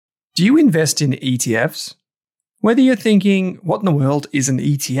Do you invest in ETFs? Whether you're thinking, what in the world is an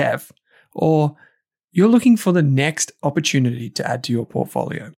ETF? Or you're looking for the next opportunity to add to your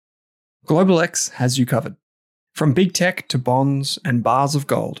portfolio, Global X has you covered. From big tech to bonds and bars of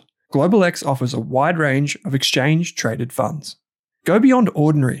gold, Global X offers a wide range of exchange-traded funds. Go beyond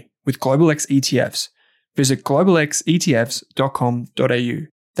ordinary with Global X ETFs. Visit globalxetfs.com.au.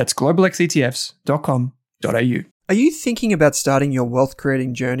 That's globalxetfs.com.au. Are you thinking about starting your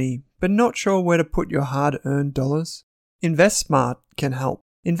wealth-creating journey, but not sure where to put your hard-earned dollars? InvestSmart can help.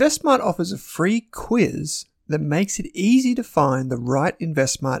 InvestSmart offers a free quiz that makes it easy to find the right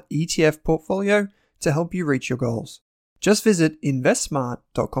InvestSmart ETF portfolio to help you reach your goals. Just visit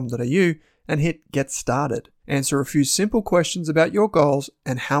investsmart.com.au and hit Get Started. Answer a few simple questions about your goals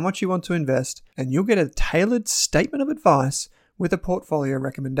and how much you want to invest, and you'll get a tailored statement of advice with a portfolio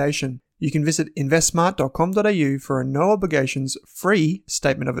recommendation. You can visit investsmart.com.au for a no obligations free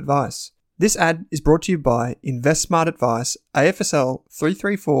statement of advice. This ad is brought to you by InvestSmart Advice, AFSL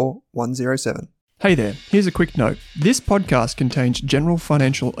 334107. Hey there, here's a quick note. This podcast contains general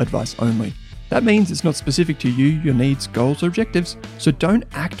financial advice only. That means it's not specific to you, your needs, goals, or objectives, so don't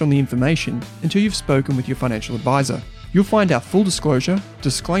act on the information until you've spoken with your financial advisor. You'll find our full disclosure,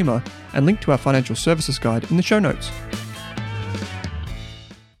 disclaimer, and link to our financial services guide in the show notes.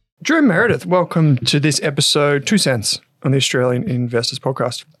 Drew Meredith, welcome to this episode 2 cents on the Australian Investors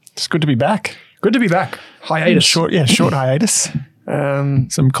Podcast. It's good to be back. Good to be back. Hiatus. Short hiatus.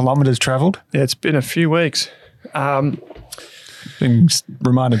 Some kilometres travelled. Yeah, it's been a few weeks. Been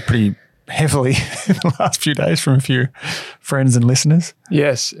reminded pretty heavily in the last few days from a few friends and listeners.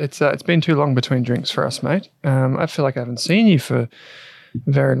 Yes, it's been too long between drinks for us, mate. I feel like I haven't seen you for a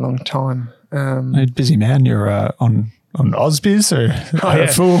very long time. You're a busy man. You're on Ausbiz, or a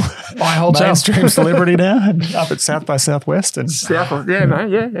full mainstream celebrity now, and up at South by Southwest. And mate,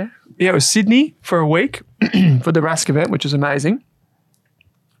 yeah. Yeah, it was Sydney for a week for the Rask event, which is amazing.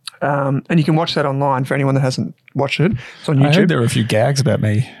 And you can watch that online for anyone that hasn't watched it. It's on YouTube. I heard there were a few gags about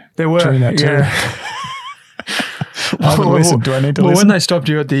me. There were, during that too. I haven't listened. Do I need to listen? Well, when they stopped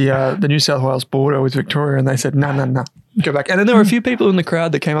you at the New South Wales border with Victoria, and they said, no, go back. And then there were a few people in the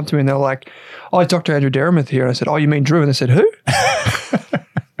crowd that came up to me and they were like, "Oh, Dr. Andrew Derrimouth here." And I said, "Oh, you mean Drew?" And they said, "Who?"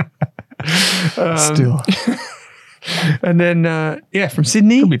 Still. And then, from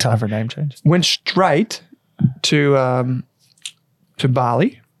Sydney. It'll be time for a name change. Went straight to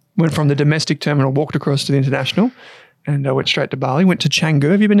Bali. Went from the domestic terminal, walked across to the international, and went straight to Bali. Went to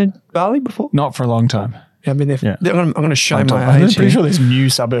Canggu. Have you been to Bali before? Not for a long time. Yeah, I've been there. Yeah. I'm going to show my I'm age. pretty sure there's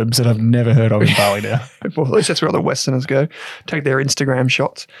new suburbs that I've never heard of in Bali now. Well, at least that's where all the Westerners go, take their Instagram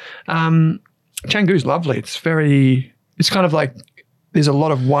shots. Canggu's lovely. It's kind of like there's a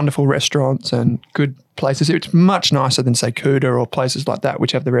lot of wonderful restaurants and good places. It's much nicer than, say, Kuta or places like that,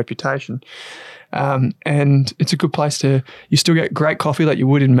 which have the reputation. And it's a good place you still get great coffee like you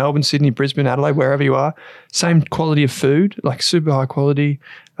would in Melbourne, Sydney, Brisbane, Adelaide, wherever you are. Same quality of food, like super high quality.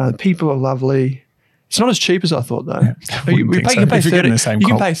 People are lovely. It's not as cheap as I thought, though. Yeah, you can pay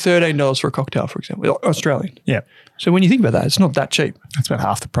 $13 for a cocktail, for example, Australian. Yeah. So when you think about that, it's not that cheap. That's about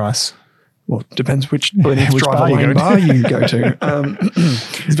half the price. Well, it depends which bar you go to.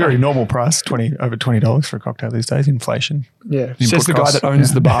 It's a very normal price, over $20 for a cocktail these days, inflation. Yeah, says the guy that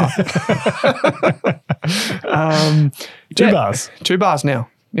owns the bar. Bars. 2 bars now.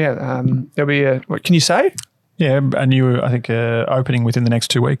 Yeah, there'll be what can you say? Yeah, a new, I think, opening within the next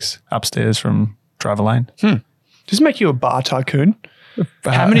 2 weeks upstairs from Driver Lane. Does it make you a bar tycoon?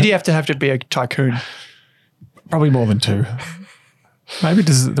 How many do you have to be a tycoon? Probably more than 2. Maybe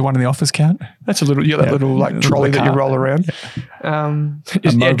does the one in the office count? That's a little, little like trolley that you roll around.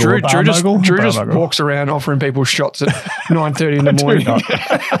 Yeah. Drew just walks around offering people shots at 9:30 in the morning.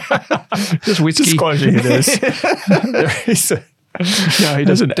 Just whiskey. Disclosure here, there is no, he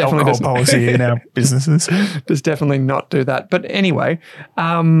doesn't. Definitely doesn't. Policy in our businesses. Does definitely not do that. But anyway,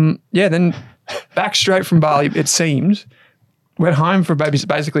 then back straight from Bali, it seemed. Went home for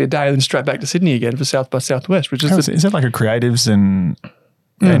basically a day and then straight back to Sydney again for South by Southwest, which is... Is that like a creatives and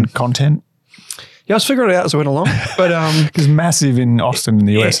content? Yeah, I was figuring it out as I went along. But it's massive in Austin in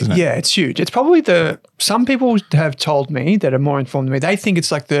the US, isn't it? Yeah, it's huge. It's probably some people have told me that are more informed than me, they think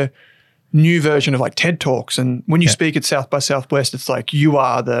it's like the new version of like TED Talks. And when you speak at South by Southwest, it's like you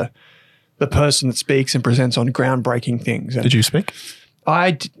are the person that speaks and presents on groundbreaking things. And did you speak?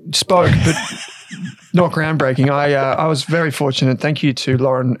 I spoke, but not groundbreaking. I was very fortunate. Thank you to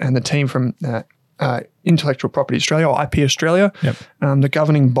Lauren and the team from Intellectual Property Australia, or IP Australia. Yep. The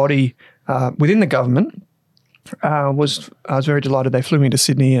governing body within the government. I was very delighted. They flew me to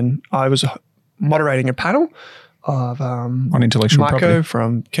Sydney and I was moderating a panel on intellectual Marco property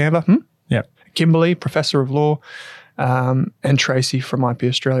from Canberra. Yeah. Kimberly, Professor of Law, and Tracy from IP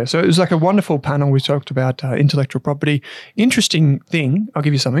Australia. So it was like a wonderful panel. We talked about intellectual property. Interesting thing. I'll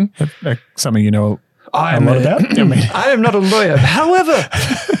give you something. Something you know I a am lot about. I mean, I am not a lawyer. However,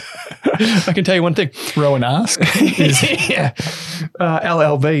 I can tell you one thing. Rowan Ask. Yeah.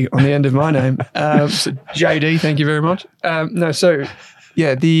 LLB on the end of my name. So JD, thank you very much. The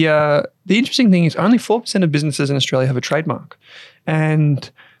interesting thing is only 4% of businesses in Australia have a trademark. And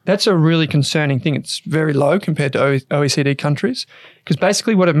that's a really concerning thing. It's very low compared to OECD countries, because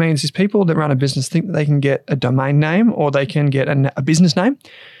basically what it means is people that run a business think that they can get a domain name or they can get a business name.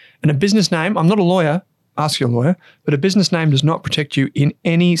 And a business name, I'm not a lawyer, ask your lawyer, but a business name does not protect you in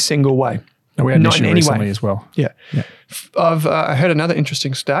any single way. And we had an not issue in any recently way. as well. Yeah. I heard another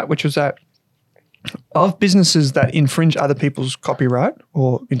interesting stat, which was that of businesses that infringe other people's copyright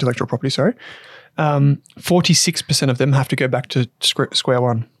or intellectual property, 46% of them have to go back to square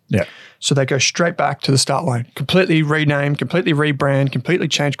one. Yeah. So they go straight back to the start line, completely rename, completely rebrand, completely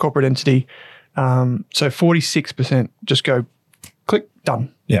change corporate entity. So 46% just go click,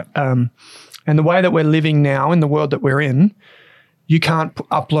 done. Yeah. And the way that we're living now in the world that we're in, you can't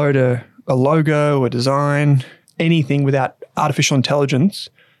upload a logo, a design, anything without artificial intelligence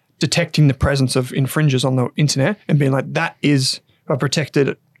detecting the presence of infringers on the internet and being like, that is a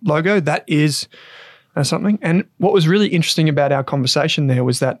protected logo, that is something. And what was really interesting about our conversation there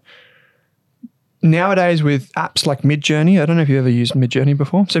was that nowadays with apps like Midjourney, I don't know if you've ever used Midjourney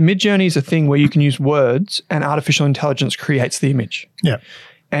before. So Midjourney is a thing where you can use words and artificial intelligence creates the image. Yeah.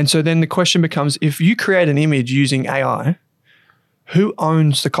 And so then the question becomes, if you create an image using AI, who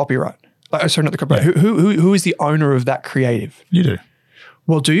owns the copyright? Sorry, not the copyright. Yeah. Who is the owner of that creative? You do.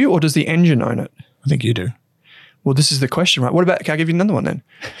 Well, do you, or does the engine own it? I think you do. Well, this is the question, right? What about, can I give you another one then?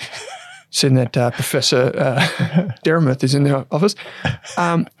 Seeing that Professor Dermuth is in the office.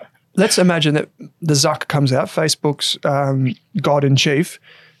 Let's imagine that the Zuck comes out, Facebook's God in chief.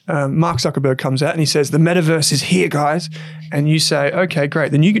 Mark Zuckerberg comes out and he says, the metaverse is here, guys. And you say, okay,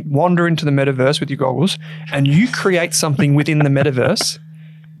 great. Then you wander into the metaverse with your goggles and you create something within the metaverse.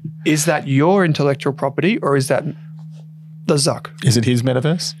 Is that your intellectual property or is that the Zuck? Is it his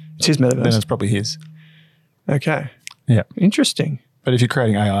metaverse? It's his metaverse. Then it's probably his. Okay. Yeah. Interesting. But if you're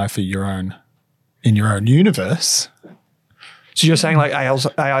creating AI for in your own universe. So you're saying like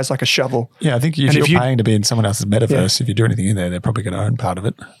AI is like a shovel. Yeah, I think if you're paying to be in someone else's metaverse, if you do anything in there, they're probably going to own part of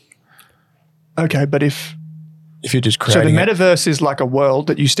it. Okay, but if you're just creating so the metaverse is like a world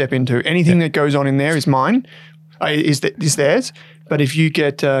that you step into. Anything that goes on in there is mine, is theirs. But if you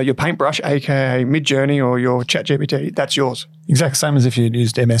get your paintbrush, aka Midjourney or your ChatGPT, that's yours. Exactly same as if you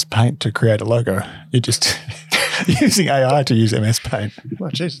used MS Paint to create a logo. You're just using AI to use MS Paint. Oh,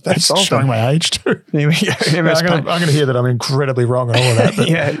 jeez, that's showing my age too. There we go. I'm going to hear that I'm incredibly wrong on all of that. But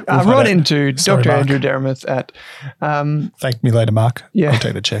yeah, write into Dr. Andrew Dermuth at... Thank me later, Mark. Yeah. I'll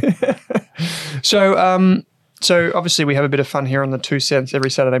take the check. So obviously we have a bit of fun here on the 2 Cents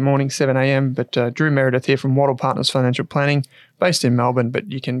every Saturday morning, 7 a.m. But Drew Meredith here from Wattle Partners Financial Planning, based in Melbourne.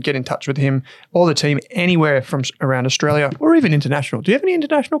 But you can get in touch with him or the team anywhere from around Australia or even international. Do you have any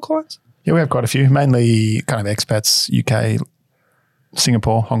international clients? Yeah, we have quite a few, mainly kind of expats, UK,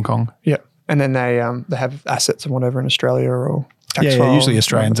 Singapore, Hong Kong. Yeah. And then they have assets and whatever in Australia or tax files. Usually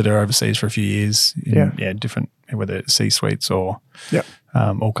Australians that are overseas for a few years. Different, whether it's C-suites or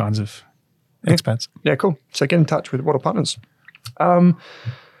all kinds of expats. Yeah, cool. So get in touch with Wattle Partners.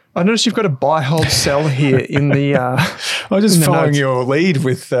 I noticed you've got a buy, hold, sell here in the... I was just following your lead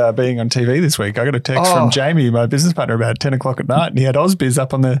with being on TV this week. I got a text from Jamie, my business partner, about 10 o'clock at night, and he had Ausbiz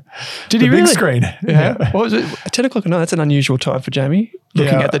up on the big screen. Yeah. What was it? 10 o'clock at night? That's an unusual time for Jamie,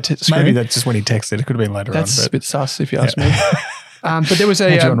 looking at the screen. Maybe that's just when he texted. It could have been later on. That's a bit sus, if you ask me. But there was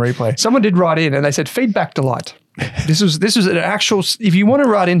a... on replay. Someone did write in, and they said, feedback delight. This was an actual... If you want to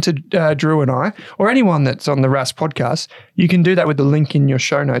write into Drew and I, or anyone that's on the RAS podcast, you can do that with the link in your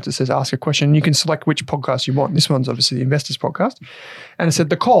show notes. It says ask a question. You can select which podcast you want. This one's obviously the Investors Podcast. And it said,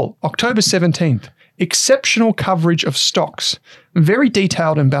 the call, October 17th, exceptional coverage of stocks, very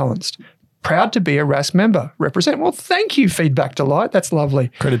detailed and balanced. Proud to be a RAS member. Represent. Well, thank you, Feedback Delight. That's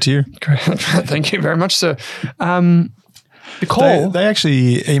lovely. Credit to you. Thank you very much, sir. The call... They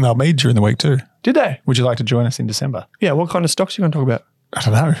actually emailed me during the week too. Did they? Would you like to join us in December? Yeah. What kind of stocks are you going to talk about? I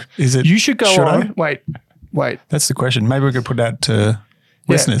don't know. Is it? You should go on. I? Wait. That's the question. Maybe we could put that to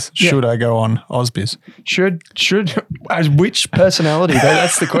listeners. Yeah. Should I go on Ausbiz? Should as which personality?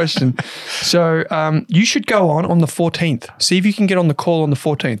 That's the question. So you should go on the 14th. See if you can get on the call on the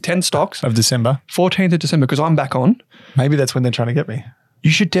 14th. 10 stocks of December. 14th of December, because I'm back on. Maybe that's when they're trying to get me.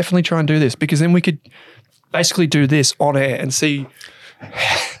 You should definitely try and do this, because then we could basically do this on air and see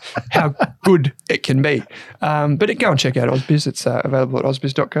how good it can be. But go and check out Ausbiz. It's available at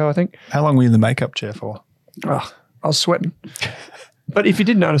ausbiz.co, I think. How long were you in the makeup chair for? Oh, I was sweating. But if you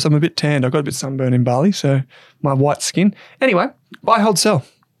did notice, I'm a bit tanned. I got a bit sunburned in Bali, so my white skin. Anyway, buy, hold, sell.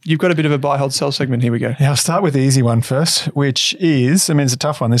 You've got a bit of a buy, hold, sell segment. Here we go. Yeah, I'll start with the easy one first, which is, it's a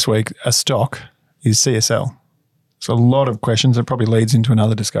tough one this week. A stock is CSL. So a lot of questions. It probably leads into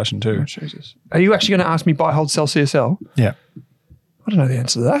another discussion too. Oh, Jesus. Are you actually going to ask me buy, hold, sell CSL? Yeah. I don't know the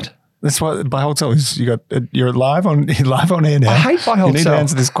answer to that. That's what buy, hold, sell is. You're live on air now. I hate buy, hold, You need sell. to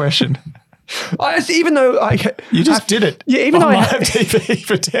answer this question. Even though You just did it. Yeah, even on though live TV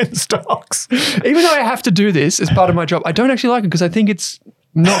for 10 stocks. Even though I have to do this as part of my job, I don't actually like it because I think it's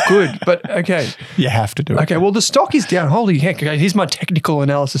not good. But okay. You have to do it. Okay, well, the stock is down. Holy heck. Okay, here's my technical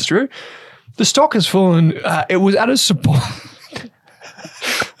analysis, Drew. The stock has fallen. It was at a support.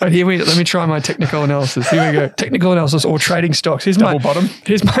 Right, let me try my technical analysis. Here we go. Technical analysis or trading stocks. Here's Double bottom.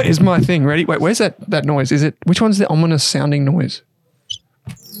 Here's my thing. Ready? Wait, where's that noise? Which one's the ominous sounding noise?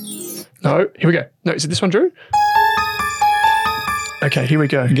 No, here we go. No, is it this one, Drew? Okay, here we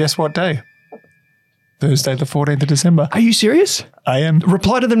go. And guess what day? Thursday, the 14th of December. Are you serious? I am.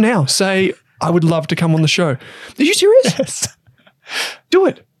 Reply to them now. Say, I would love to come on the show. Are you serious? Yes. Do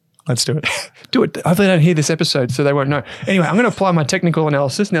it. Let's do it. Do it. Hopefully they don't hear this episode, so they won't know. Anyway, I'm going to apply my technical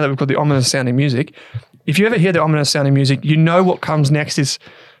analysis now that we've got the ominous sounding music. If you ever hear the ominous sounding music, you know what comes next is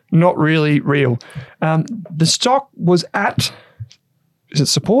not really real. The stock was at... Is it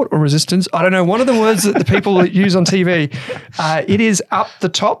support or resistance? I don't know. One of the words that the people use on TV, it is up the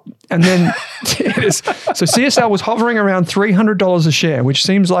top and then it is. So CSL was hovering around $300 a share, which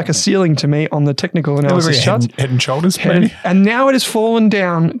seems like a ceiling to me on the technical analysis charts. Head and shoulders, maybe. And now it has fallen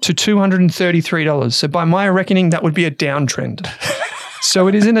down to $233. So by my reckoning, that would be a downtrend. So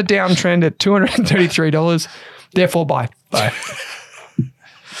it is in a downtrend at $233. Therefore, buy.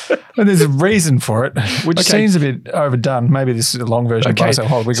 And there's a reason for it, which Okay. seems a bit overdone. Maybe this is a long version of buy, sell,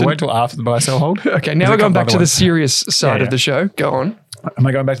 hold. We can wait till after the buy, sell, hold. Okay, now we're going back to the serious side of the show. Go on. Am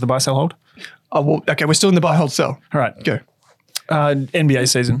I going back to the buy, sell, hold? Oh, well, okay, we're still in the buy, hold, sell. All right. Go. NBA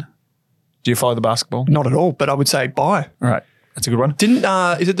season. Do you follow the basketball? Not at all, but I would say buy. All right. That's a good one.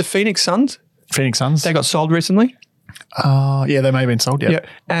 Is it the Phoenix Suns? Phoenix Suns. They got sold recently. Yeah, they may have been sold, yeah.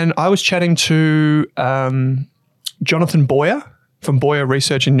 And I was chatting to Jonathan Boyer from Boyer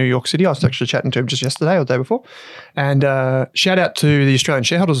Research in New York City. I was actually chatting to him just yesterday or the day before. And shout out to the Australian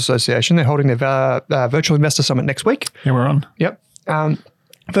Shareholders Association. They're holding their Virtual Investor Summit next week. Yeah, we're on. Yep.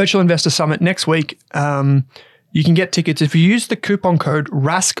 Virtual Investor Summit next week. You can get tickets. If you use the coupon code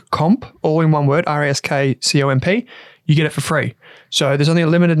RASKCOMP, all in one word, RASKCOMP, you get it for free. So there's only a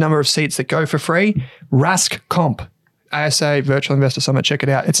limited number of seats that go for free. RASKCOMP. ASA Virtual Investor Summit. Check it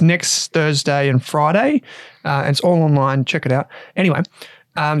out. It's next Thursday and Friday. And it's all online. Check it out. Anyway,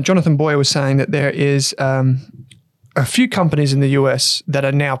 Jonathan Boyer was saying that there is a few companies in the US that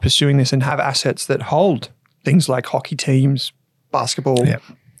are now pursuing this and have assets that hold things like hockey teams, basketball,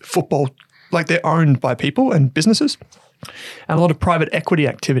 football, like they're owned by people and businesses, and a lot of private equity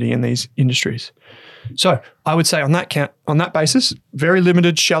activity in these industries. So I would say on that basis, very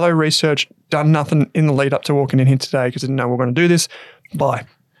limited, shallow research, done nothing in the lead up to walking in here today because I didn't know we were going to do this. Buy.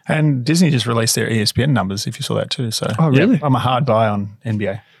 And Disney just released their ESPN numbers, if you saw that too. So, oh, really? I'm a hard buy on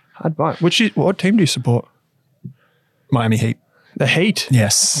NBA. Hard buy. What team do you support? Miami Heat. The Heat?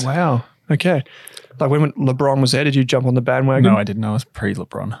 Yes. Wow. Okay. Like when LeBron was there, did you jump on the bandwagon? No, I didn't. I was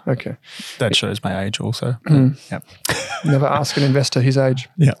pre-LeBron. Okay. That shows my age also. Yep. Never ask an investor his age.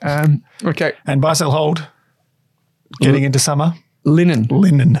 Yeah. Okay. And buy, sell, hold. Getting into summer. Linen.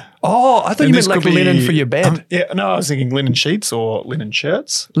 Oh, I thought you meant like linen for your bed. I was thinking linen sheets or linen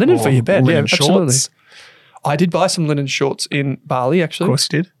shirts. Linen for your bed, linen absolutely. shorts. I did buy some linen shorts in Bali, actually. Of course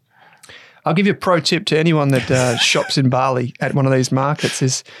you did. I'll give you a pro tip to anyone that shops in Bali at one of these markets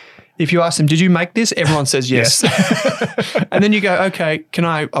is if you ask them, did you make this? Everyone says yes. And then you go, okay,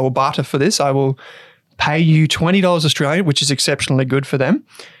 I will barter for this. I will pay you $20 Australian, which is exceptionally good for them.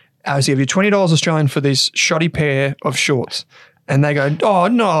 I will give you $20 Australian for this shoddy pair of shorts. And they go, oh,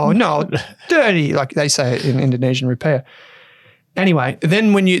 no, dirty, like they say it in Indonesian repair. Anyway,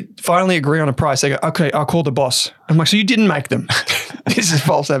 then when you finally agree on a price, they go, okay, I'll call the boss. I'm like, so you didn't make them. This is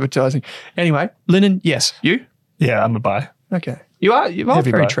false advertising. Anyway, linen, yes. You? Yeah, I'm a buy. Okay. You are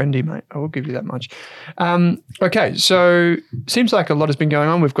very trendy, mate. I will give you that much. Okay, so seems like a lot has been going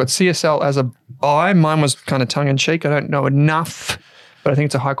on. We've got CSL as a buy. Mine was kind of tongue-in-cheek. I don't know enough but I think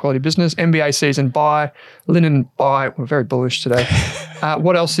it's a high-quality business. NBA season, buy. Linen, buy. We're very bullish today.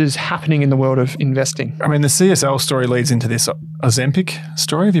 What else is happening in the world of investing? I mean, the CSL story leads into this Ozempic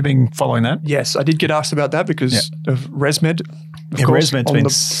story. Have you been following that? Yes, I did get asked about that because of ResMed. ResMed's been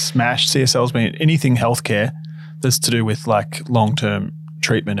smashed. CSL's been anything healthcare that's to do with like long-term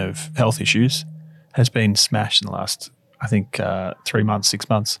treatment of health issues has been smashed in the last, I think, 3 months, 6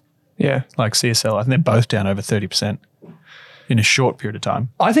 months. Yeah. Like CSL, I think they're both down over 30% in a short period of time.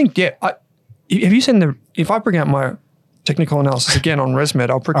 I think, yeah. Have you seen if I bring out my technical analysis again on ResMed,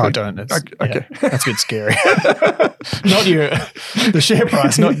 I'll quickly. Oh, don't. Okay. That's a bit scary. Not the share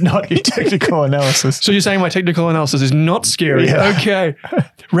price, not your technical analysis. So you're saying my technical analysis is not scary? Yeah. Okay.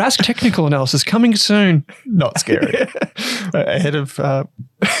 Rask technical analysis coming soon. Not scary. Ahead of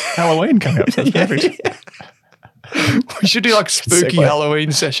Halloween coming up. So that's perfect. We should do like spooky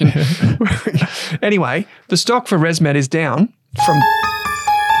Halloween session. Anyway, the stock for ResMed is down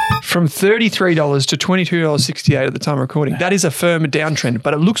from $33 to $22.68 at the time of recording. That is a firm downtrend,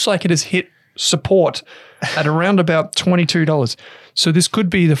 but it looks like it has hit support at around about $22. So this could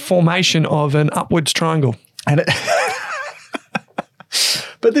be the formation of an upwards triangle.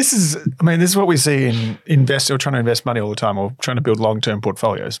 But this is what we see in trying to invest money all the time or trying to build long-term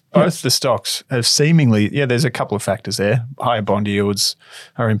portfolios. Both the stocks have seemingly, there's a couple of factors there. Higher bond yields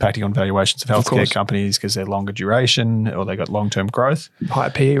are impacting on valuations of healthcare companies because they're longer duration or they got long-term growth. Higher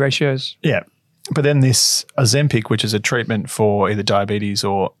PE ratios. Yeah. But then this Ozempic, which is a treatment for either diabetes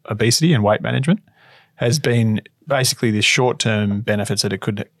or obesity and weight management, has been basically the short-term benefits that it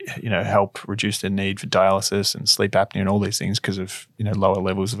could, help reduce the need for dialysis and sleep apnea and all these things because of, lower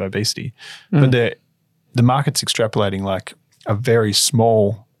levels of obesity. But the market's extrapolating like a very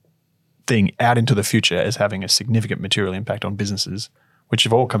small thing out into the future as having a significant material impact on businesses, which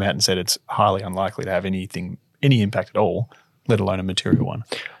have all come out and said it's highly unlikely to have any impact at all, let alone a material one.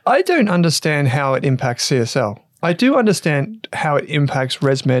 I don't understand how it impacts CSL. I do understand how it impacts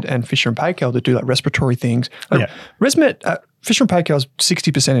ResMed and Fisher & Paykel that do like respiratory things. ResMed, Fisher & Paykel is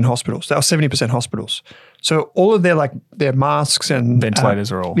 60% in hospitals. They are 70% hospitals. So all of their masks and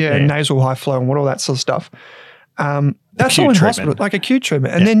ventilators are all nasal high flow and all that sort of stuff. That's all in hospital, like acute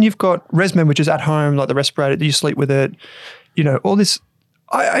treatment. And then you've got ResMed, which is at home, like the respirator, you sleep with it. All this.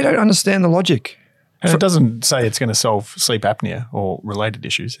 I don't understand the logic. And it doesn't say it's going to solve sleep apnea or related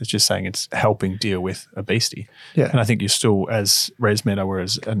issues. It's just saying it's helping deal with obesity. Yeah. And I think you're still, as ResMed, I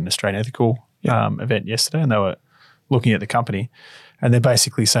was at an Australian Ethical event yesterday, and they were looking at the company, and they're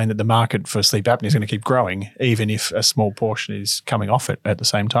basically saying that the market for sleep apnea is going to keep growing, even if a small portion is coming off it at the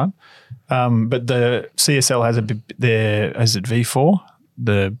same time. But the CSL has it V4,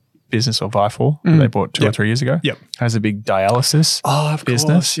 the business, or Vifor that they bought 2 or 3 years ago, has a big dialysis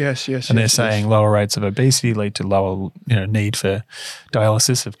business. Yes. And they're saying lower rates of obesity lead to lower need for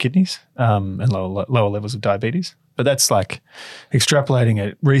dialysis of kidneys and lower levels of diabetes. But that's like extrapolating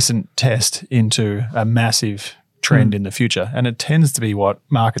a recent test into a massive trend in the future. And it tends to be what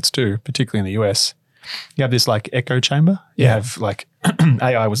markets do, particularly in the US. You have this like echo chamber. You have like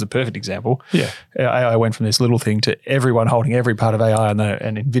AI was the perfect example. Yeah. AI went from this little thing to everyone holding every part of AI and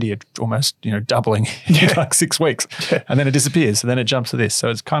NVIDIA almost, doubling in like 6 weeks. Yeah. And then it disappears. And then it jumps to this. So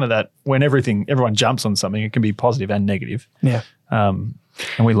it's kind of that when everyone jumps on something, it can be positive and negative. Yeah. And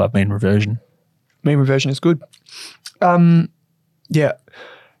we love mean reversion. Mean reversion is good. Yeah.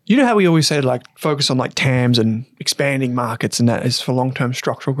 You know how we always say like focus on like TAMs and expanding markets and that is for long-term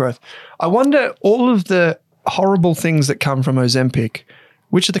structural growth. I wonder all of the horrible things that come from Ozempic,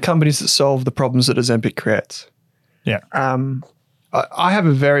 which are the companies that solve the problems that Ozempic creates? Yeah. I have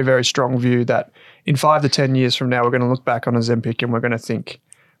a very, very strong view that in 5 to 10 years from now, we're going to look back on Ozempic and we're going to think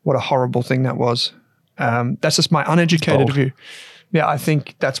what a horrible thing that was. That's just my uneducated view. Yeah, I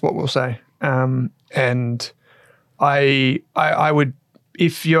think that's what we'll say. And I would,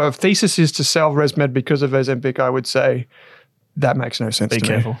 if your thesis is to sell ResMed because of Ozempic, I would say that makes no sense to me. Be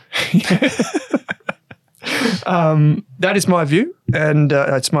careful. That is my view, and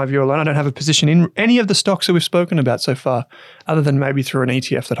it's my view alone. I don't have a position in any of the stocks that we've spoken about so far, other than maybe through an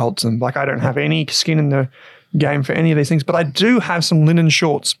ETF that holds them. Like I don't have any skin in the game for any of these things, but I do have some linen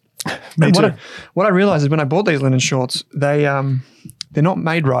shorts. Me too. What I realized is when I bought these linen shorts, they're not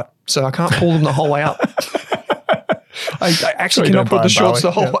made right, so I can't pull them the whole way up. I actually cannot put the shorts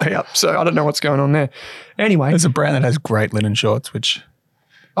the whole way up, so I don't know what's going on there. Anyway. There's a brand that has great linen shorts, which...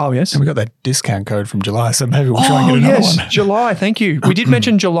 Oh, yes. And we got that discount code from July, so maybe we'll try and get another one. July, thank you. We did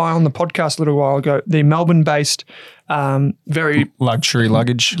mention July on the podcast a little while ago. The Melbourne-based, very... Luxury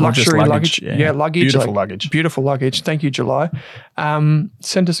luggage. Luggage. Yeah, luggage. Beautiful luggage. Beautiful luggage. Thank you, July.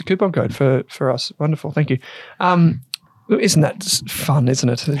 Send us a coupon code for us. Wonderful. Thank you. Isn't that just fun, isn't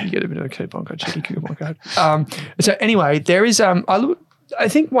it? You get a bit of a coupon code, cheeky coupon code. So anyway, there is, I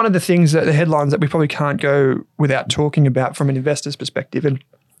think one of the things that the headlines that we probably can't go without talking about from an investor's perspective, and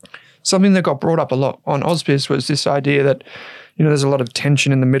something that got brought up a lot on AusBiz was this idea that, there's a lot of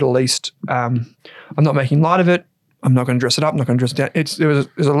tension in the Middle East. I'm not making light of it. I'm not going to dress it up. I'm not going to dress it down.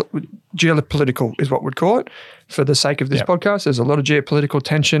 There's a geopolitical is what we'd call it for the sake of this podcast. There's a lot of geopolitical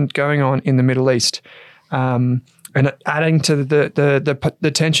tension going on in the Middle East. And adding to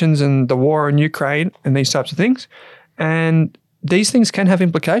the tensions and the war in Ukraine and these types of things. And these things can have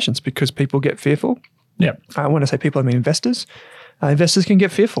implications because people get fearful. Yeah. When I say people, I mean investors. Investors can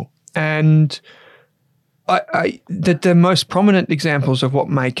get fearful. And the most prominent examples of what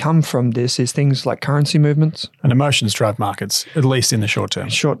may come from this is things like currency movements. And emotions drive markets, at least in the short term.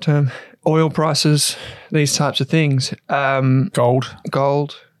 Short term. Oil prices, these types of things. Gold.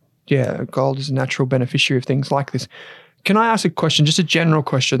 Yeah, gold is a natural beneficiary of things like this. Can I ask a question, just a general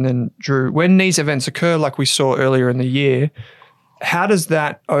question then, Drew? When these events occur like we saw earlier in the year, how does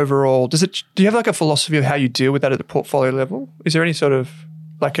that overall, do you have like a philosophy of how you deal with that at the portfolio level? Is there any sort of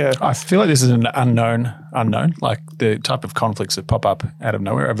I feel like this is an unknown. Like the type of conflicts that pop up out of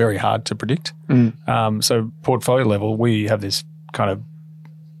nowhere are very hard to predict. So portfolio level, we have this kind of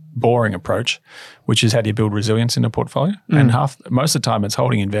boring approach, which is how do you build resilience in a portfolio? And most of the time it's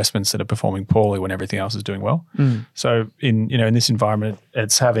holding investments that are performing poorly when everything else is doing well. So in this environment,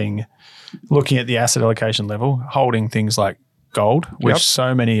 it's looking at the asset allocation level, holding things like gold, which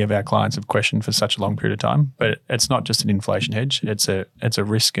so many of our clients have questioned for such a long period of time. But it's not just an inflation hedge; it's a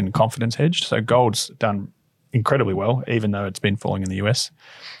risk and confidence hedge. So gold's done incredibly well, even though it's been falling in the US.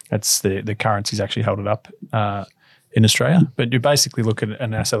 It's the currency's actually held it up in Australia. But you basically look at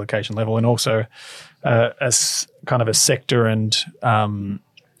an asset allocation level and also as kind of a sector and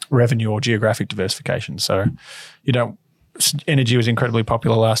revenue or geographic diversification. So energy was incredibly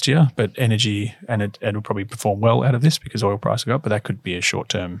popular last year, but energy, and it will probably perform well out of this because oil prices go up, but that could be a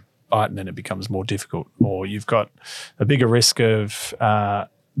short-term bite and then it becomes more difficult. Or you've got a bigger risk of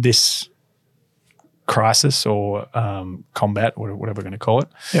this crisis or combat, or whatever we're going to call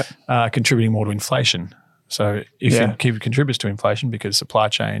it, contributing more to inflation. So if it contributes to inflation because supply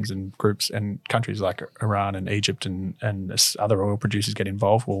chains and groups and countries like Iran and Egypt and other oil producers get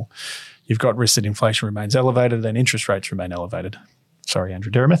involved, well, you've got risk that inflation remains elevated and interest rates remain elevated. Sorry,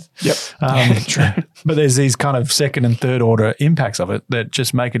 Andrew Dermott. But there's these kind of second and third order impacts of it that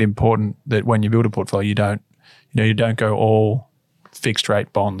just make it important that when you build a portfolio, you don't go all fixed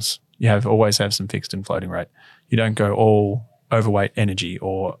rate bonds. You always have some fixed and floating rate. You don't go all overweight energy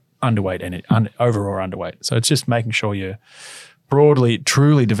or underweight and over or underweight. So it's just making sure you're broadly,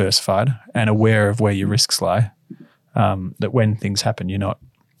 truly diversified and aware of where your risks lie. That when things happen, you're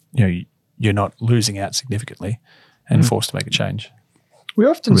not losing out significantly and forced to make a change. We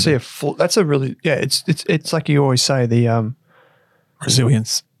often see that's a really it's like you always say the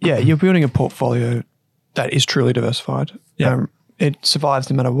resilience. Yeah, you're building a portfolio that is truly diversified. Yeah. It survives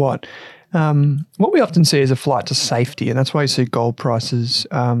no matter what. What we often see is a flight to safety, and that's why you see gold prices.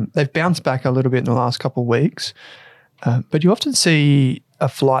 They've bounced back a little bit in the last couple of weeks, but you often see a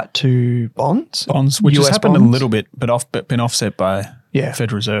flight to bonds. Which US has happened bonds. a little bit, but been offset by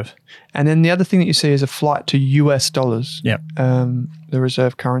Federal Reserve. And then the other thing that you see is a flight to US dollars, the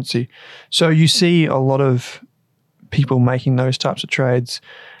reserve currency. So you see a lot of people making those types of trades.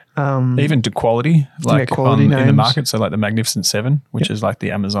 Even to quality, quality in the market. So like the Magnificent Seven, which is like the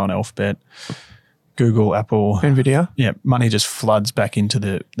Amazon, Alphabet, Google, Apple, NVIDIA. Yeah, money just floods back into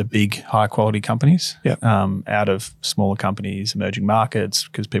the big high quality companies out of smaller companies, emerging markets,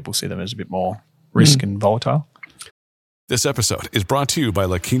 because people see them as a bit more risk and volatile. This episode is brought to you by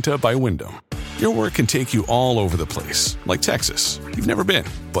La Quinta by Wyndham. Your work can take you all over the place, like Texas. You've never been,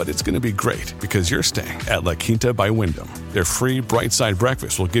 but it's going to be great because you're staying at La Quinta by Wyndham. Their free Bright Side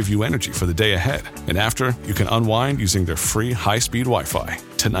breakfast will give you energy for the day ahead. And after, you can unwind using their free high-speed Wi-Fi.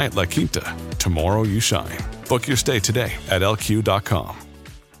 Tonight, La Quinta. Tomorrow, you shine. Book your stay today at lq.com.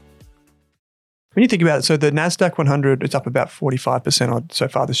 When you think about it, so the NASDAQ 100 is up about 45% odd so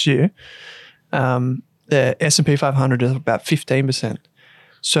far this year. The S&P 500 is up about 15%.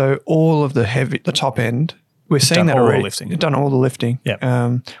 So all of the top end, we're seeing that already. It's done all the lifting.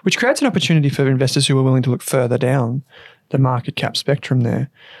 Which creates an opportunity for investors who are willing to look further down the market cap spectrum there.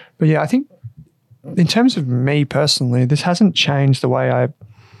 But I think in terms of me personally, this hasn't changed the way I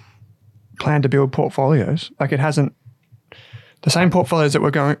plan to build portfolios. Like it hasn't. The same portfolios that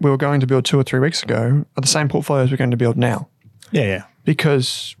we were going to build 2 or 3 weeks ago are the same portfolios we're going to build now. Yeah.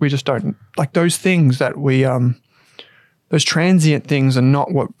 Because we just don't like those things that we those transient things are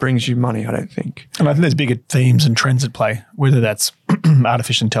not what brings you money, I don't think. And I think there's bigger themes and trends at play, whether that's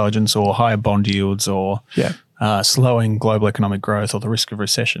artificial intelligence or higher bond yields or slowing global economic growth or the risk of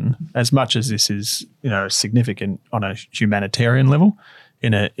recession. As much as this is, significant on a humanitarian level,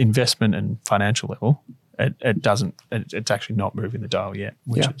 in an investment and financial level, it's actually not moving the dial yet,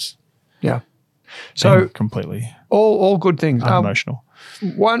 which is so completely all good things. Unemotional.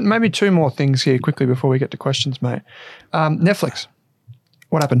 One, maybe two more things here quickly before we get to questions, mate. Netflix,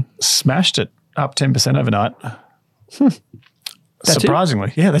 what happened? Smashed it, up 10% overnight. That's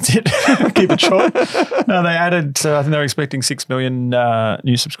surprisingly. Yeah, that's it. Keep it short. No, they added, I think they were expecting 6 million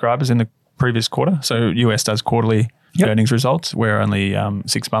new subscribers in the previous quarter. So US does quarterly earnings results. We're only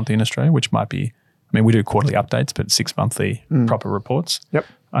 6 monthly in Australia, which might be, we do quarterly updates, but 6 monthly proper reports. Yep.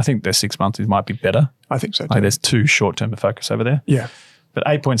 I think their 6 monthly might be better. I think so too. Like there's too short-term a focus over there. Yeah. But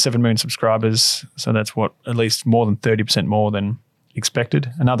 8.7 million subscribers, so that's at least more than 30% more than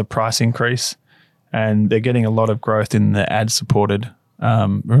expected. Another price increase, and they're getting a lot of growth in the ad-supported.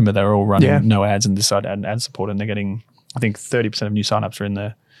 Remember, they were all running no ads and decided to add an ad-supported, and they're getting, I think, 30% of new signups are in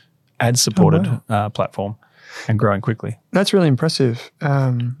the ad-supported platform and growing quickly. That's really impressive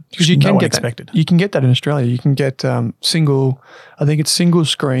because you can get expected. You can get that in Australia. You can get single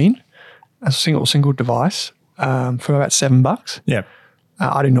screen, a single device for about $7. Yeah.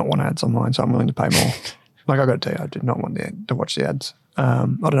 I do not want ads on mine, so I'm willing to pay more. Like I got to tell you, I did not want to watch the ads. I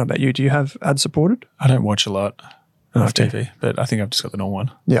don't know about you. Do you have ad supported? I don't watch a lot of TV, but I think I've just got the normal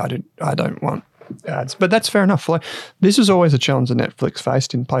one. Yeah, I don't want ads, but that's fair enough. Like, this is always a challenge that Netflix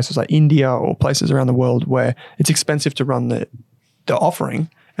faced in places like India or places around the world where it's expensive to run the offering,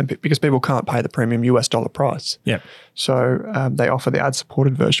 and because people can't pay the premium US dollar price. Yeah. So they offer the ad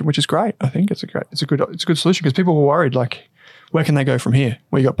supported version, which is great. I think it's a good solution because people were worried like, where can they go from here?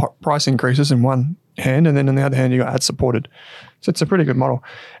 Well, you got price increases in one hand, and then on the other hand, you got ad supported. So it's a pretty good model.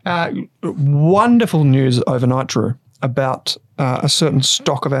 Wonderful news overnight, Drew, about a certain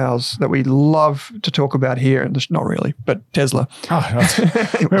stock of ours that we love to talk about here. And not really, but Tesla. Oh,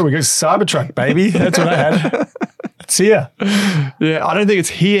 where we go? Cybertruck, baby. That's what I had. It's here. Yeah, I don't think it's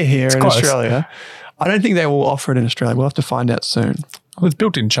here it's in close. Australia. I don't think they will offer it in Australia. We'll have to find out soon. Well, it's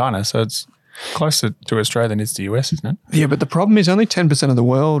built in China, so it's closer to Australia than it is to the US, isn't it? Yeah, but the problem is only 10% of the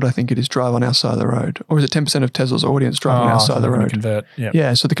world, I think it is, drive on our side of the road. Or is it 10% of Tesla's audience drive on our side of the road? Convert. Yep.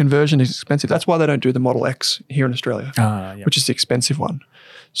 Yeah, so the conversion is expensive. That's why they don't do the Model X here in Australia, which is the expensive one.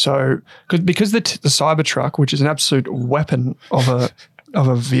 So because the Cybertruck, which is an absolute weapon of a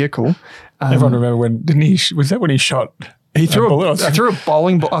vehicle. Everyone remember was that when he shot? He threw a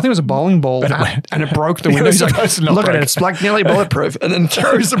bowling ball. I think it was a ball and it broke the window. He's like, look at it, it's like nearly bulletproof, and then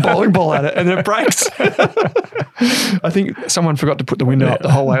throws the bowling ball at it, and then it breaks. I think someone forgot to put the window up the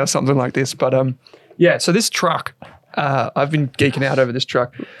whole way or something like this. But so this truck, I've been geeking out over this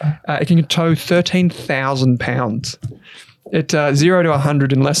truck. It can tow 13,000 pounds. It 0 to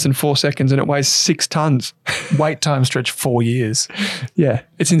 100 in less than 4 seconds, and it weighs 6 tons. Wait time stretch 4 years. Yeah,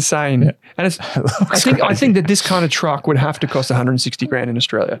 it's insane. Yeah. And it's. I think that this kind of truck would have to cost 160 grand in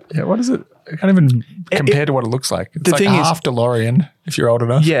Australia. Yeah, what is it? I can't even compare to what it looks like. It's like half DeLorean if you're old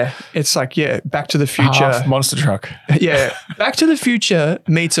enough. Yeah, it's like Back to the Future, half monster truck. Yeah, Back to the Future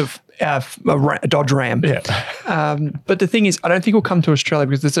meets a Dodge Ram. Yeah. But the thing is, I don't think it'll come to Australia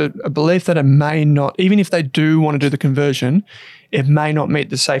because there's a belief that it may not, even if they do want to do the conversion, it may not meet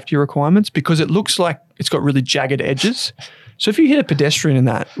the safety requirements because it looks like it's got really jagged edges. So if you hit a pedestrian in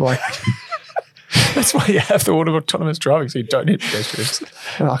that, like... That's why you have the autonomous driving, so you don't hit pedestrians.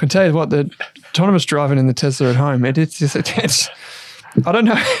 I can tell you what, the autonomous driving in the Tesla at home, it's I don't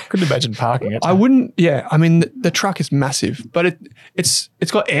know. Couldn't imagine parking it. I wouldn't. Yeah, I mean the truck is massive, but it's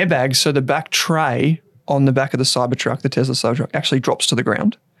got airbags, so the back tray on the back of the Cybertruck, the Tesla Cybertruck, actually drops to the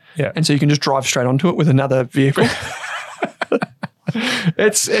ground. Yeah, and so you can just drive straight onto it with another vehicle.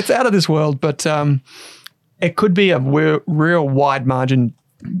 It's out of this world, but it could be a real wide margin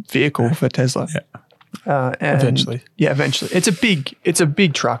vehicle for Tesla. Yeah. Eventually. Yeah, eventually. It's a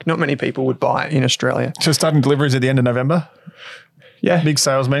big truck. Not many people would buy it in Australia. So starting deliveries at the end of November. Yeah. Big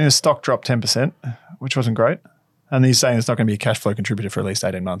sales meeting. The stock dropped 10%, which wasn't great. And he's saying it's not going to be a cash flow contributor for at least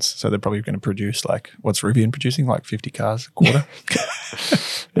 18 months. So they're probably going to produce what's Rivian producing? Like 50 cars a quarter.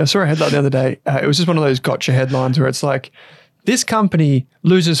 Yeah, I saw a headline the other day. It was just one of those gotcha headlines where it's like, this company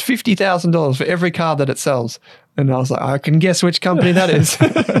loses $50,000 for every car that it sells. And I was like, I can guess which company that is.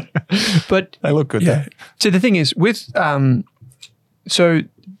 But they look good though. So the thing is, with there's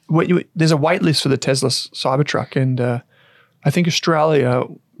a wait list for the Tesla Cybertruck, and I think Australia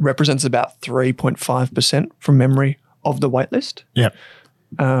represents about 3.5% from memory of the wait list. Yeah.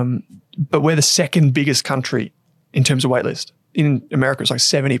 But we're the second biggest country in terms of waitlist. In America, it's like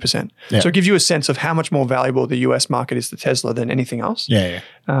 70%. Yeah. So it gives you a sense of how much more valuable the US market is to Tesla than anything else. Yeah.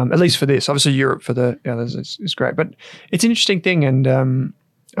 At least for this. Obviously, Europe for the others is great. But it's an interesting thing. And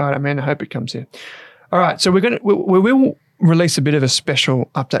all right, man, I hope it comes here. All right, so we will release a bit of a special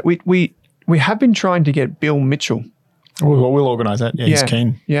update. We have been trying to get Bill Mitchell. We'll organise that. Yeah, he's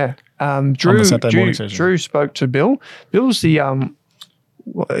keen. Yeah. the Saturday morning session. Drew spoke to Bill. Bill's the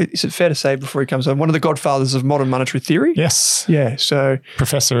is it fair to say before he comes on, one of the godfathers of modern monetary theory? Yes. Yeah. So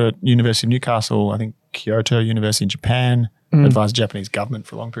Professor at University of Newcastle, I think Kyoto University in Japan, advised the Japanese government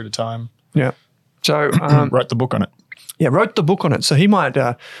for a long period of time. yeah. So Wrote the book on it. yeah, wrote the book on it. So he might.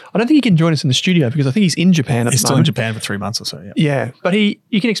 I don't think he can join us in the studio because I think he's in Japan at He's the still in moment. Japan for 3 months or so, yeah. Yeah, but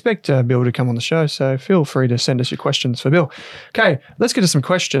you can expect Bill to come on the show, so feel free to send us your questions for Bill. Okay, let's get to some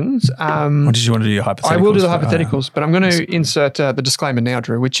questions. Or did you want to do your hypotheticals? I will do the hypotheticals, but I'm going to insert the disclaimer now,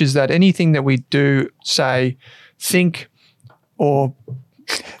 Drew, which is that anything that we do, say, think, or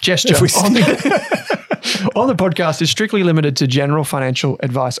gesture on the podcast is strictly limited to general financial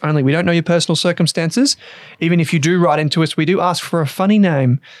advice only. We don't know your personal circumstances. Even if you do write into us, we do ask for a funny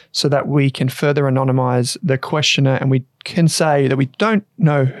name so that we can further anonymize the questioner, and we can say that we don't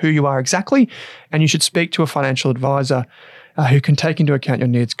know who you are exactly, and you should speak to a financial advisor who can take into account your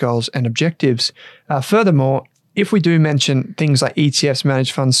needs, goals, and objectives. Furthermore, if we do mention things like ETFs,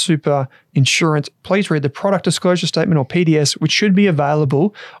 managed funds, super, insurance, please read the product disclosure statement or PDS, which should be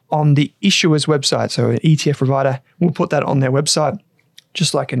available on the issuer's website. So an ETF provider will put that on their website,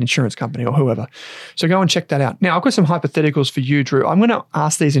 just like an insurance company or whoever. So go and check that out. Now, I've got some hypotheticals for you, Drew. I'm going to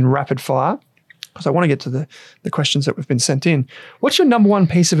ask these in rapid fire because I want to get to the questions that have been sent in. What's your number one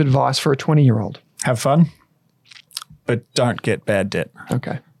piece of advice for a 20-year-old? Have fun, but don't get bad debt.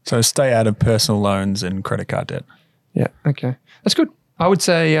 Okay. So stay out of personal loans and credit card debt. Yeah, okay. That's good. I would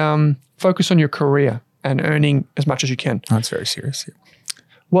say focus on your career and earning as much as you can. That's very serious. Yeah.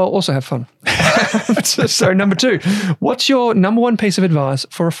 Well, also have fun. So number two, what's your number one piece of advice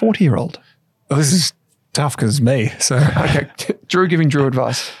for a 40-year-old? Well, this is tough because it's me. So Okay, Drew giving Drew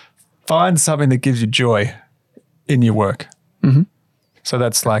advice. find something that gives you joy in your work. Mm-hmm. So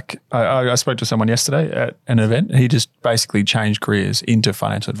that's like, I spoke to someone yesterday at an event. He just basically changed careers into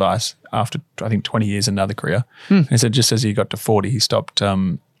financial advice after, I think, 20 years in another career. And he said just as he got to 40, he stopped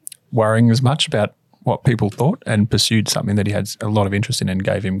worrying as much about what people thought and pursued something that he had a lot of interest in and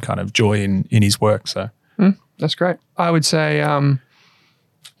gave him kind of joy in his work. So That's great. I would say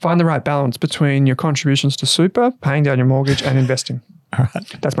find the right balance between your contributions to super, paying down your mortgage, and investing. all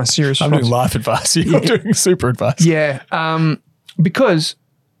right. That's my serious I'm response. doing life advice. You're doing super advice. Yeah, because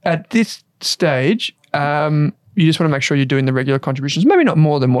at this stage, you just want to make sure you're doing the regular contributions, maybe not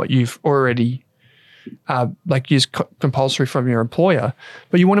more than what you've already used compulsory from your employer,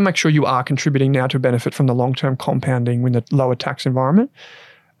 but you want to make sure you are contributing now to benefit from the long-term compounding in the lower tax environment.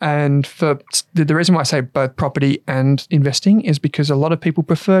 And for the reason why I say both property and investing is because a lot of people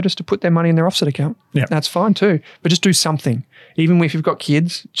prefer just to put their money in their offset account. Yeah. That's fine too, but just do something. Even if you've got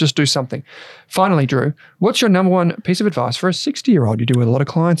kids, just do something. Finally, Drew, what's your number one piece of advice for a 60-year-old? You do with a lot of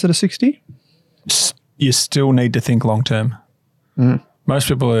clients that are 60? You still need to think long term. Most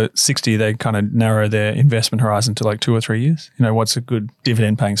people at 60, they kind of narrow their investment horizon to like 2 or 3 years. You know, what's a good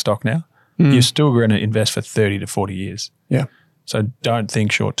dividend paying stock now? You're still going to invest for 30 to 40 years. Yeah. So don't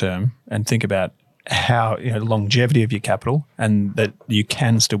think short term and think about how, longevity of your capital and that you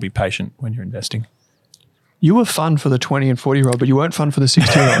can still be patient when you're investing. You were fun for the 20 and 40-year-old, but you weren't fun for the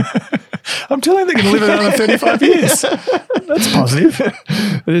 60-year-old. I'm telling you, they're going to live another 35 years. That's positive.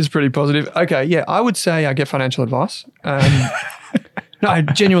 It is pretty positive. Okay, yeah, I would say I get financial advice. No, I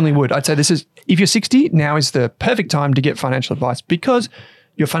genuinely would. I'd say if you're 60, now is the perfect time to get financial advice because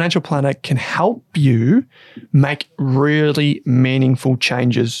your financial planner can help you make really meaningful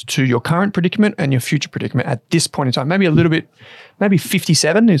changes to your current predicament and your future predicament at this point in time. Maybe a little bit, maybe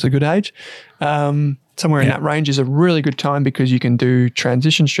 57 is a good age. Somewhere in that range is a really good time because you can do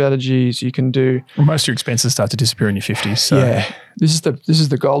transition strategies. You can do Most of your expenses start to disappear in your 50s. So. yeah, this is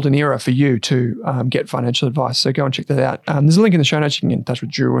the golden era for you to get financial advice. So go and check that out. There's a link in the show notes. You can get in touch with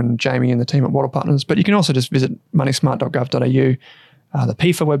Drew and Jamie and the team at Water Partners. But you can also just visit moneysmart.gov.au, the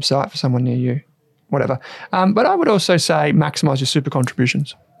PIFA website for someone near you, whatever. But I would also say maximize your super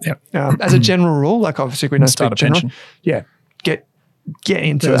contributions. Yeah. As a general rule, like obviously we don't Start speak a general. pension. Yeah, get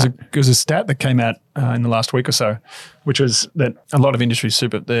into There that. was a stat that came out in the last week or so, which was that a lot of industry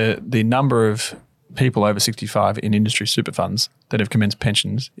super, the number of people over 65 in industry super funds that have commenced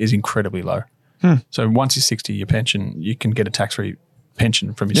pensions is incredibly low. So once you're 60, your pension, you can get a tax-free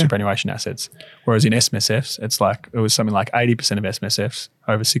pension from your superannuation assets. Whereas in SMSFs, it was something like 80% of SMSFs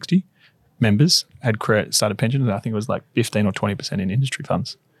over 60 members had started pensions. I think it was like 15 or 20% in industry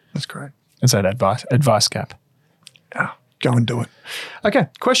funds. That's great. And so that advice cap. Yeah, go and do it. Okay,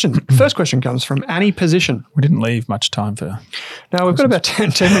 question. First question comes from Annie Position. We didn't leave much time for. Now, we've got about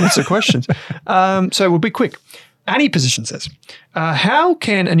 10 minutes of questions. So we'll be quick. Annie Position says, how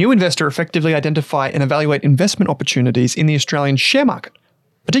can a new investor effectively identify and evaluate investment opportunities in the Australian share market,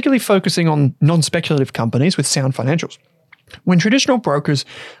 particularly focusing on non-speculative companies with sound financials? When traditional brokers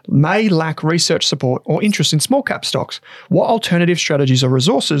may lack research support or interest in small cap stocks, what alternative strategies or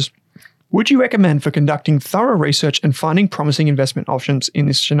resources would you recommend for conducting thorough research and finding promising investment options in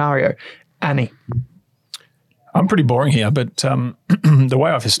this scenario? Annie. I'm pretty boring here, but the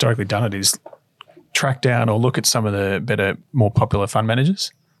way I've historically done it is track down or look at some of the better, more popular fund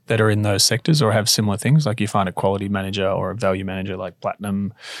managers that are in those sectors or have similar things. Like you find a quality manager or a value manager like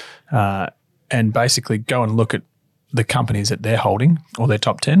Platinum, and basically go and look at the companies that they're holding or their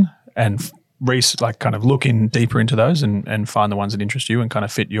top 10 and kind of look in deeper into those and find the ones that interest you and kind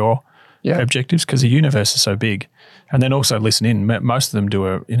of fit your objectives, because the universe is so big. And then also listen in. Most of them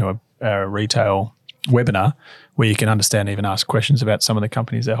do a retail webinar where you can understand, even ask questions about some of the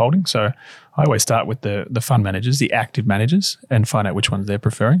companies they're holding. So I always start with the fund managers, the active managers, and find out which ones they're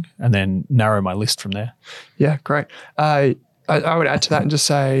preferring and then narrow my list from there. Yeah, great. I would add to that and just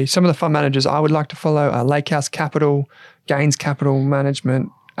say some of the fund managers I would like to follow are Lakehouse Capital, Gains Capital Management,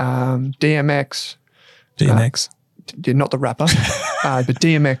 DMX. DMX. Not the rapper, but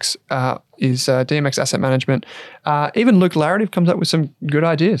DMX is DMX Asset Management. Even Luke Larrative comes up with some good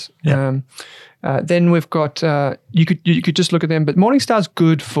ideas. Yeah. Then we've got, you could just look at them, but Morningstar's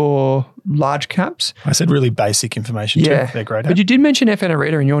good for large caps. I said really basic information too. They're great. But you did mention FN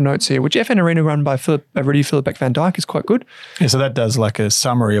Arena in your notes here, which FN Arena run by Rudy Philip Van Dyke is quite good. Yeah, so that does like a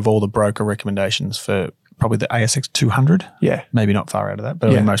summary of all the broker recommendations for probably the ASX 200. Yeah. Maybe not far out of that,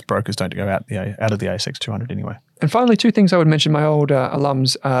 but I mean, most brokers don't go out of the ASX 200 anyway. And finally, two things I would mention, my old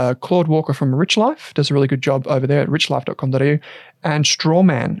alums, Claude Walker from Rich Life does a really good job over there at richlife.com.au, and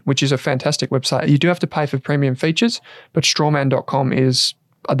Strawman, which is a fantastic website. You do have to pay for premium features, but strawman.com is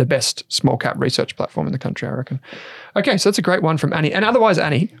the best small cap research platform in the country, I reckon. Okay, so that's a great one from Annie. And otherwise,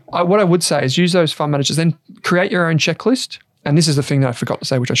 Annie, what I would say is use those fund managers, then create your own checklist. And this is the thing that I forgot to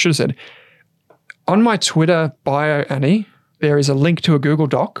say, which I should have said. On my Twitter bio, Annie, there is a link to a Google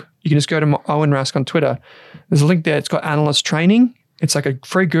Doc. You can just go to Owen Rask on Twitter. There's a link there. It's got analyst training. It's like a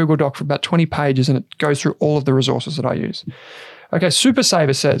free Google Doc for about 20 pages, and it goes through all of the resources that I use. Okay, Super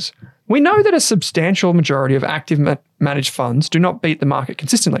Saver says, we know that a substantial majority of active managed funds do not beat the market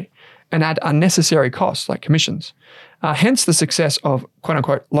consistently and add unnecessary costs like commissions. Hence the success of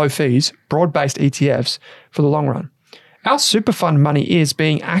quote-unquote low fees, broad-based ETFs for the long run. Our super fund money is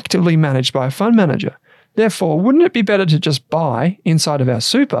being actively managed by a fund manager. Therefore, wouldn't it be better to just buy, inside of our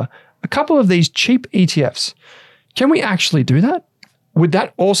super, a couple of these cheap ETFs? Can we actually do that? Would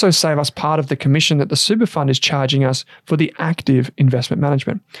that also save us part of the commission that the super fund is charging us for the active investment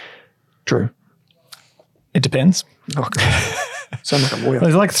management? Drew. It depends. Oh, God. Sound like a lawyer.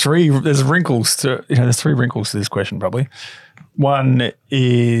 There's three wrinkles to this question probably. One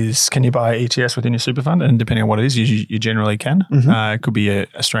is, can you buy ETFs within your super fund? And depending on what it is, you generally can. Mm-hmm. It could be a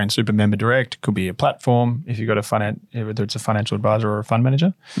Australian Super Member Direct. It could be a platform if you've got whether it's a financial advisor or a fund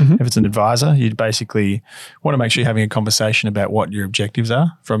manager. Mm-hmm. If it's an advisor, you basically want to make sure you're having a conversation about what your objectives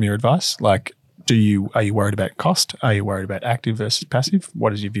are from your advice. Like, are you worried about cost? Are you worried about active versus passive?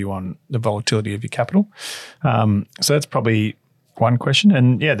 What is your view on the volatility of your capital? So that's probably one question.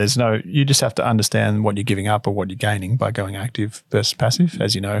 And yeah, you just have to understand what you're giving up or what you're gaining by going active versus passive.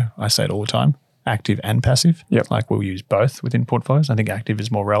 As you know, I say it all the time, active and passive. Yep. Like we'll use both within portfolios. I think active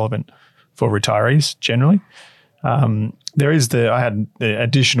is more relevant for retirees generally. I had the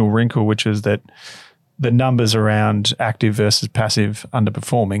additional wrinkle, which is that the numbers around active versus passive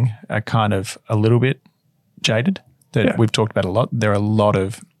underperforming are kind of a little bit jaded. We've talked about a lot. There are a lot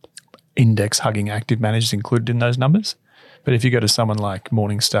of index hugging active managers included in those numbers. But if you go to someone like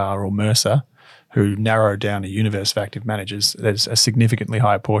Morningstar or Mercer, who narrow down a universe of active managers, there's a significantly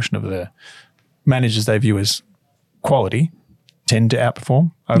higher portion of the managers they view as quality tend to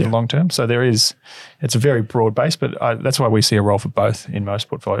outperform over the long term. So it's a very broad base, but that's why we see a role for both in most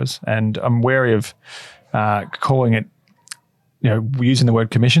portfolios. And I'm wary of calling it, using the word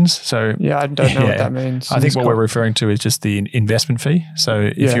commissions. So yeah, I don't know what that means. I think what we're referring to is just the investment fee.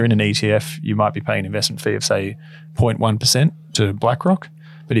 So if you're in an ETF, you might be paying an investment fee of say 0.1% to BlackRock.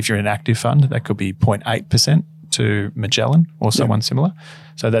 But if you're in an active fund, that could be 0.8% to Magellan or someone similar.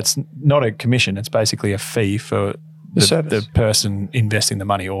 So that's not a commission. It's basically a fee for the person investing the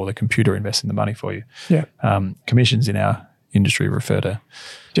money or the computer investing the money for you. Yeah. Commissions in our industry refer to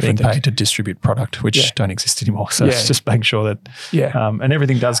Different being things. paid to distribute product, which don't exist anymore. So Yeah. it's just making sure that, and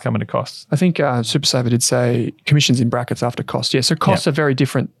everything does come at a cost. I think Super Saver did say commissions in brackets after costs. Yeah, so costs are very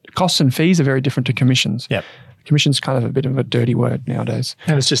different. Costs and fees are very different to commissions. Yep. Commission's kind of a bit of a dirty word nowadays.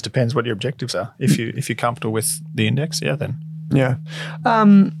 And it just depends what your objectives are. If you're comfortable with the index, then. Yeah.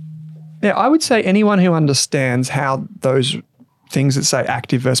 I would say anyone who understands how those things that say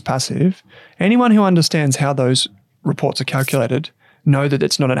active versus passive, anyone who understands how those reports are calculated, know that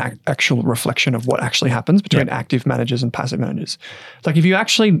it's not an actual reflection of what actually happens between active managers and passive managers. Like if you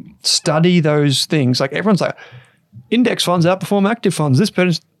actually study those things, like everyone's like, index funds outperform active funds.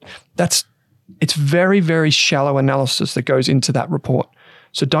 It's very, very shallow analysis that goes into that report.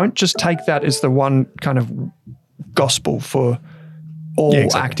 So don't just take that as the one kind of gospel for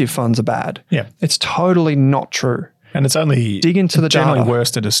all active funds are bad. Yeah. It's totally not true. And it's only dig into the generally data.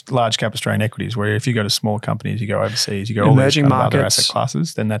 Worst at large cap Australian equities, where if you go to small companies, you go overseas, you go emerging all these kind of other markets, asset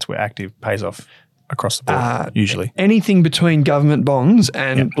classes, then that's where active pays off across the board, usually. Anything between government bonds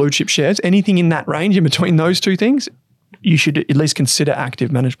and blue chip shares, anything in that range, in between those two things, you should at least consider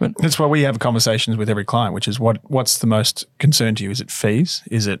active management. That's why we have conversations with every client, which is what's the most concern to you? Is it fees?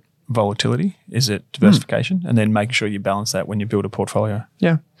 Is it volatility? Is it diversification? And then making sure you balance that when you build a portfolio.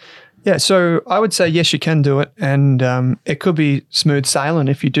 Yeah. Yeah, so I would say yes, you can do it, and it could be smooth sailing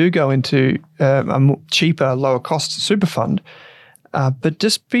if you do go into a cheaper, lower cost super fund. But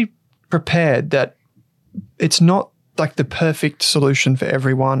just be prepared that it's not like the perfect solution for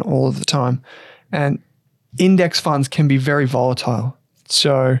everyone all of the time, and index funds can be very volatile.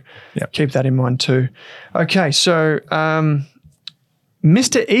 So keep that in mind too. Okay, so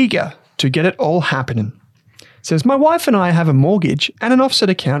Mr. Eager to get it all happening says, my wife and I have a mortgage and an offset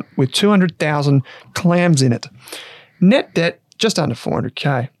account with 200,000 clams in it. Net debt, just under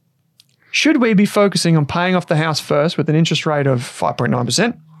 400K. Should we be focusing on paying off the house first with an interest rate of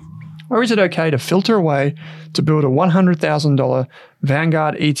 5.9%? Or is it okay to filter away to build a $100,000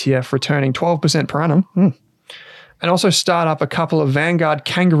 Vanguard ETF returning 12% per annum? And also start up a couple of Vanguard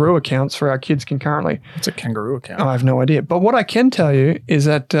kangaroo accounts for our kids concurrently. It's a kangaroo account. I have no idea. But what I can tell you is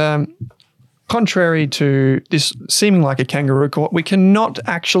that contrary to this seeming like a kangaroo court, we cannot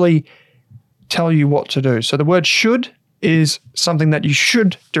actually tell you what to do. So the word should is something that you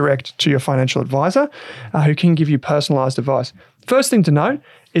should direct to your financial advisor who can give you personalized advice. First thing to note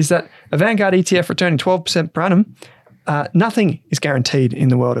is that a Vanguard ETF returning 12% per annum, nothing is guaranteed in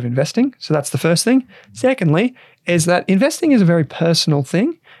the world of investing. So that's the first thing. Secondly, is that investing is a very personal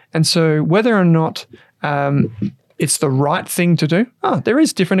thing. And so whether or not it's the right thing to do, there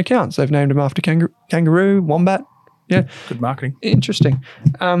is different accounts. They've named them after kangaroo, wombat. Yeah. Good marketing. Interesting.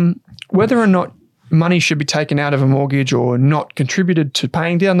 Whether or not money should be taken out of a mortgage or not contributed to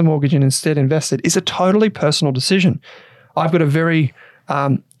paying down the mortgage and instead invested is a totally personal decision. I've got a very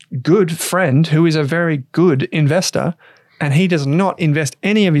good friend who is a very good investor, and he does not invest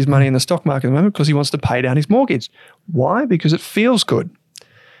any of his money in the stock market at the moment because he wants to pay down his mortgage. Why? Because it feels good.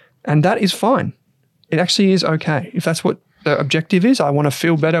 And that is fine. It actually is okay. If that's what the objective is, I want to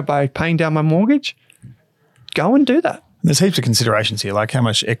feel better by paying down my mortgage, go and do that. There's heaps of considerations here, like how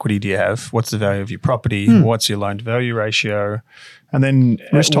much equity do you have? What's the value of your property? What's your loan to value ratio? And then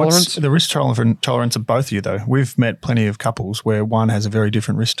risk tolerance. The risk tolerance of both of you, though. We've met plenty of couples where one has a very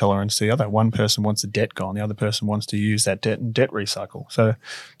different risk tolerance to the other. One person wants the debt gone. The other person wants to use that debt and debt recycle. So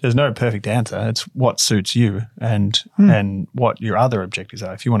there's no perfect answer. It's what suits you and what your other objectives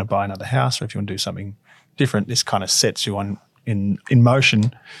are. If you want to buy another house or if you want to do something different, this kind of sets you on in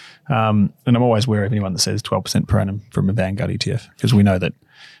motion. And I'm always wary of anyone that says 12% per annum from a Vanguard ETF, because we know that,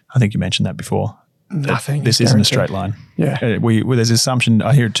 I think you mentioned that before, Nothing. This isn't a straight line. Yeah. There's this assumption,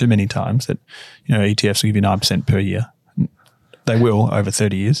 I hear it too many times, that ETFs will give you 9% per year. They will over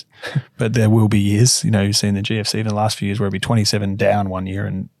 30 years, but there will be years, you've seen the GFC in the last few years where it'll be 27 down one year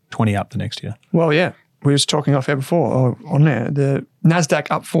and 20 up the next year. Well, yeah. We were just talking off air before on there. The NASDAQ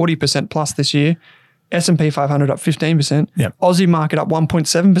up 40% plus this year. S&P 500 up 15%. Yep. Aussie market up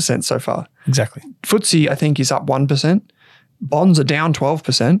 1.7% so far. Exactly. FTSE, I think, is up 1%. Bonds are down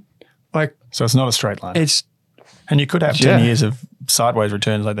 12%. So it's not a straight line. And you could have 10 years of sideways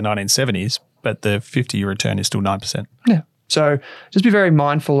returns like the 1970s, but the 50-year return is still 9%. Yeah. So just be very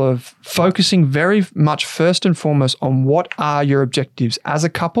mindful of focusing very much first and foremost on what are your objectives as a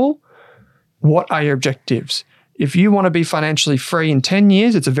couple. What are your objectives? If you want to be financially free in 10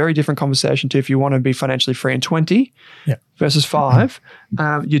 years, it's a very different conversation to if you want to be financially free in 20 versus 5.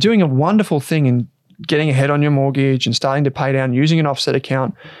 You're doing a wonderful thing in getting ahead on your mortgage and starting to pay down using an offset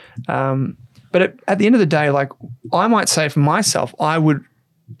account. But at the end of the day, I might say for myself, I would,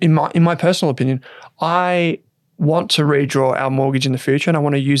 in my personal opinion, I want to redraw our mortgage in the future and I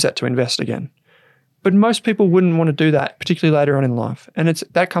want to use that to invest again. But most people wouldn't want to do that, particularly later on in life. And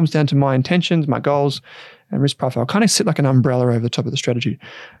that comes down to my intentions, my goals, and risk profile. Kind of sit like an umbrella over the top of the strategy.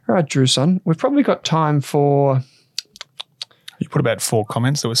 All right, Drew, son, we've probably got time for... You put about 4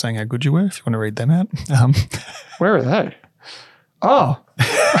 comments that were saying how good you were, if you want to read them out. Where are they? Oh.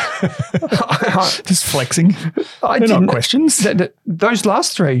 Just flexing. They're not questions. Those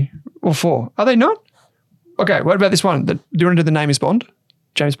last 3 or 4, are they not? Okay, what about this one? Do you want to do the name is Bond?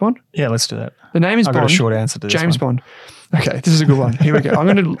 James Bond? Yeah, let's do that. The name is I've Bond. got a short answer to this James one. Bond. Okay, this is a good one. Here we go. I'm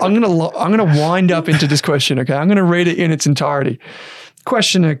gonna wind up into this question. Okay, I'm gonna read it in its entirety.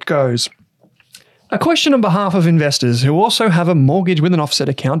 Questioner goes: a question on behalf of investors who also have a mortgage with an offset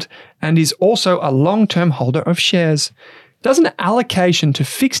account and is also a long-term holder of shares. Does an allocation to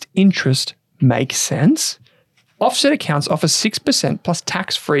fixed interest make sense? Offset accounts offer 6% plus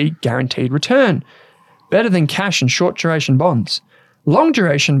tax-free guaranteed return, better than cash and short-duration bonds.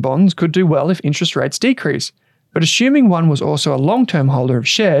 Long-duration bonds could do well if interest rates decrease, but assuming one was also a long-term holder of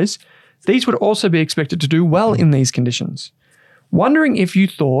shares, these would also be expected to do well in these conditions. Wondering if you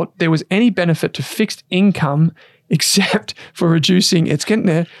thought there was any benefit to fixed income except for reducing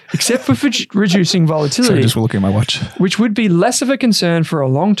reducing volatility. Sorry, just looking at my watch. Which would be less of a concern for a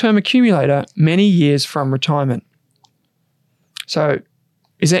long-term accumulator many years from retirement. So,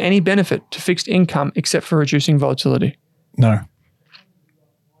 is there any benefit to fixed income except for reducing volatility? No.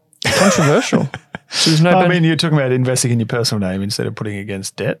 Controversial. So there's no I mean, you're talking about investing in your personal name instead of putting it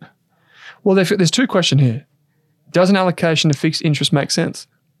against debt. Well, there's 2 questions here. Does an allocation to fixed interest make sense?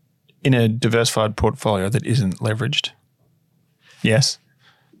 In a diversified portfolio that isn't leveraged, yes.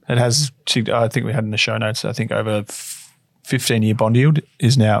 It has, I think we had in the show notes, I think over 15-year bond yield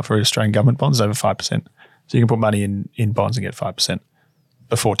is now for Australian government bonds over 5%. So you can put money in bonds and get 5%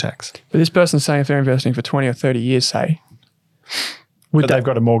 before tax. But this person's saying if they're investing for 20 or 30 years, say, But they've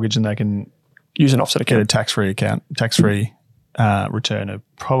got a mortgage and they can use an offset get a account. tax-free return of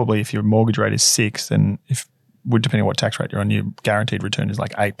probably, if your mortgage rate is 6, then depending on what tax rate you're on, your guaranteed return is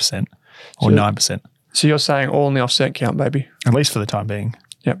like 8% or 9%. So you're saying all in the offset account, baby? At least for the time being.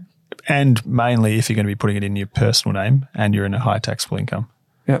 Yep. And mainly if you're going to be putting it in your personal name and you're in a high taxable income.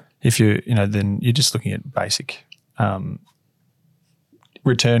 Yep. If then you're just looking at basic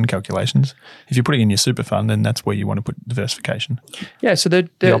return calculations. If you're putting in your super fund, then that's where you want to put diversification. Yeah, so The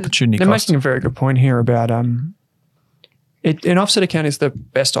opportunity they're cost. making a very good point here about an offset account is the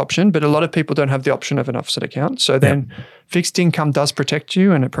best option, but a lot of people don't have the option of an offset account. So then fixed income does protect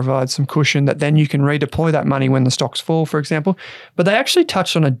you and it provides some cushion that then you can redeploy that money when the stocks fall, for example. But they actually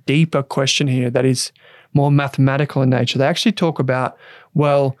touched on a deeper question here that is more mathematical in nature. They actually talk about,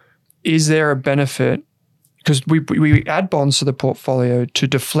 well, is there a benefit? Because we add bonds to the portfolio to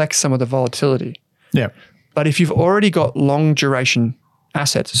deflect some of the volatility. Yeah. But if you've already got long duration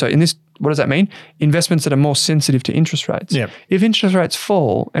assets, so in this, what does that mean? Investments that are more sensitive to interest rates. Yeah. If interest rates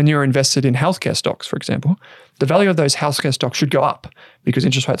fall and you're invested in healthcare stocks, for example, the value of those healthcare stocks should go up because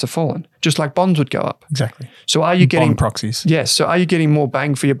interest rates have fallen, just like bonds would go up. Exactly. So are you getting bond proxies? Yes. So are you getting more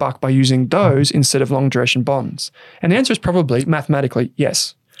bang for your buck by using those instead of long duration bonds? And the answer is probably mathematically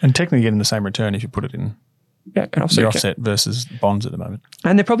yes. And technically getting the same return if you put it in Yeah, an offset the account. offset versus bonds at the moment.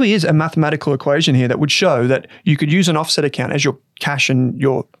 And there probably is a mathematical equation here that would show that you could use an offset account as your cash and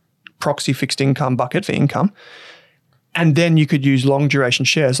your proxy fixed income bucket for income. And then you could use long duration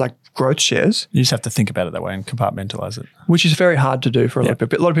shares like growth shares. You just have to think about it that way and compartmentalize it. Which is very hard to do for a lot of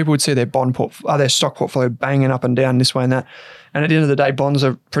people. A lot of people would see their their stock portfolio banging up and down this way and that. And at the end of the day, bonds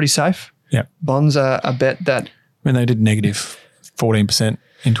are pretty safe. Yeah. Bonds are a bet that... When they did negative 14%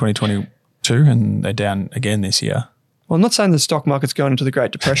 in 2022 and they're down again this year. Well, I'm not saying the stock market's going into the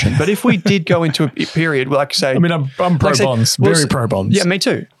Great Depression, but if we did go into a period, like say... I mean, I'm pro bonds, very pro bonds. Yeah, me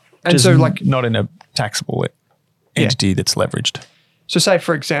too. And Just so like... not in a taxable entity that's leveraged. So say,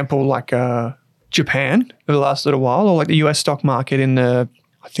 for example, like Japan over the last little while, or like the US stock market in I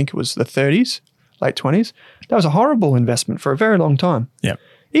think it was the 30s, late 20s, that was a horrible investment for a very long time. Yeah.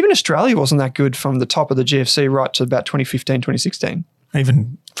 Even Australia wasn't that good from the top of the GFC right to about 2015, 2016.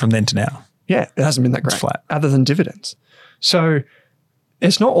 Even from then to now. Yeah, it hasn't been that great. It's flat. Other than dividends. So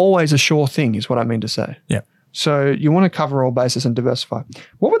it's not always a sure thing is what I mean to say. Yeah. So you want to cover all bases and diversify.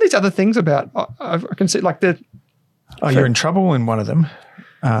 What were these other things about? I can see like the... Oh, you're in trouble in one of them.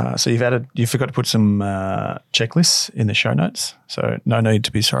 So you forgot to put some checklists in the show notes. So no need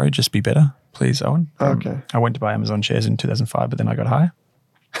to be sorry, just be better, please, Owen. Okay. I went to buy Amazon shares in 2005, but then I got higher.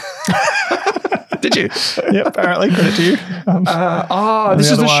 Did you? Yeah, apparently. Credit to you. This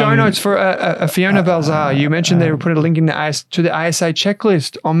is other the show one- notes for a Fiona Balzar. You mentioned they were putting a link in the to the ASA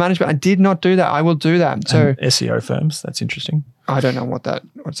checklist on management. I did not do that. I will do that. So SEO firms, that's interesting. I don't know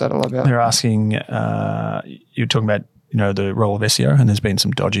what's that all about. They're asking, you're talking about, the role of SEO, and there's been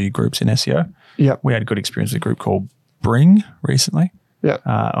some dodgy groups in SEO. Yep. We had a good experience with a group called Bring recently. Yeah.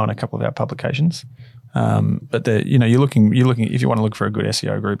 On a couple of our publications. But you're looking, if you want to look for a good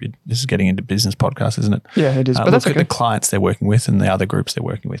SEO group, this is getting into business podcasts, isn't it? Yeah, it is. But look that's at okay. the clients they're working with and the other groups they're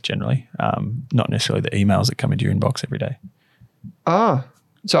working with generally, not necessarily the emails that come into your inbox every day.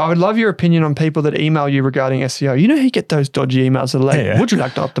 So I would love your opinion on people that email you regarding SEO. You know how you get those dodgy emails that are like, would you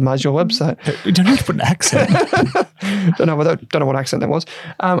like to optimize your website? We don't have to put an accent. Don't know what accent that was.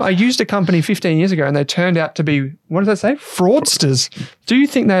 I used a company 15 years ago and they turned out to be, what did they say? Fraudsters. Do you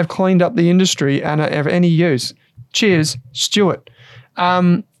think they have cleaned up the industry and are of any use? Cheers, Stuart.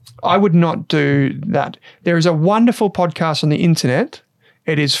 I would not do that. There is a wonderful podcast on the internet.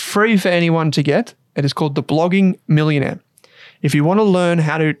 It is free for anyone to get. It is called The Blogging Millionaire. If you want to learn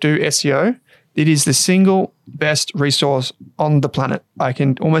how to do SEO, it is the single best resource on the planet. I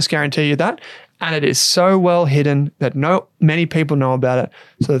can almost guarantee you that. And it is so well hidden that many people know about it.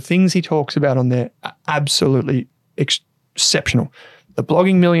 So the things he talks about on there are absolutely exceptional. The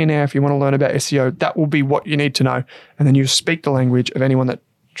Blogging Millionaire, if you want to learn about SEO, that will be what you need to know. And then you speak the language of anyone that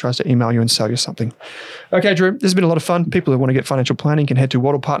tries to email you and sell you something. Okay, Drew, this has been a lot of fun. People who want to get financial planning can head to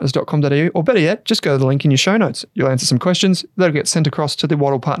wattlepartners.com.au, or better yet, just go to the link in your show notes. You'll answer some questions. They'll get sent across to the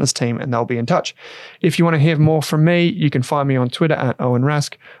Wattle Partners team and they'll be in touch. If you want to hear more from me, you can find me on Twitter at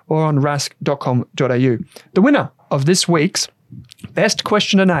OwenRask or on rask.com.au. The winner of this week's Best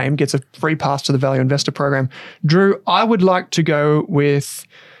Question to Name gets a free pass to the Value Investor Program. Drew, I would like to go with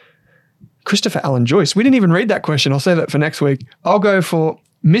Christopher Allen Joyce. We didn't even read that question. I'll save that for next week. I'll go for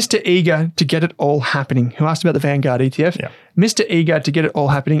Mr. Eager to get it all happening, who asked about the Vanguard ETF. Yeah. Mr. Eager to get it all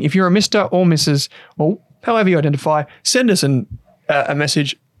happening. If you're a Mr. or Mrs. or however you identify, send us a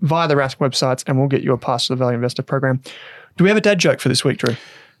message via the Rask websites and we'll get you a pass to the Value Investor Program. Do we have a dad joke for this week, Drew?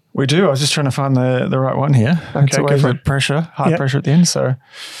 We do. I was just trying to find the right one here. Okay, it's always go for a pressure, hard pressure at the end. So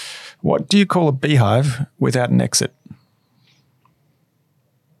what do you call a beehive without an exit?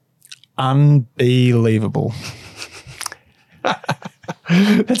 Unbelievable.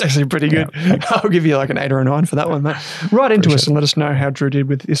 That's actually pretty good. Yeah. I'll give you like an 8 or a 9 for that one, mate. Write into us and let us know how Drew did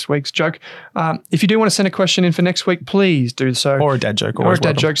with this week's joke. If you do want to send a question in for next week, please do so. Or a dad joke. Or a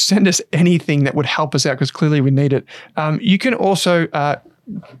dad joke. Send us anything that would help us out because clearly we need it. You can also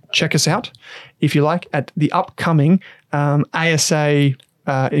check us out, if you like, at the upcoming ASA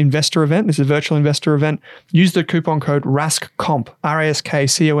investor event. This is a virtual investor event. Use the coupon code RASKCOMP,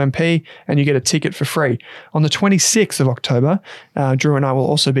 RASKCOMP, and you get a ticket for free. On the 26th of October, Drew and I will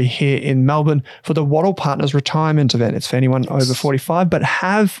also be here in Melbourne for the Wattle Partners retirement event. It's for anyone over 45, but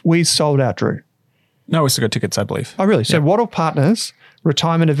have we sold out, Drew? No, we still got tickets, I believe. Oh, really? So Wattle Partners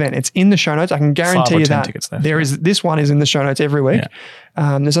retirement event. It's in the show notes. I can guarantee you that tickets left. This one is in the show notes every week.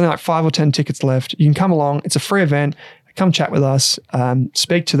 Yeah. There's only like 5 or 10 tickets left. You can come along. It's a free event. Come chat with us.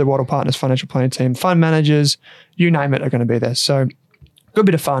 Speak to the Wattle Partners financial planning team. Fund managers, you name it, are going to be there. So good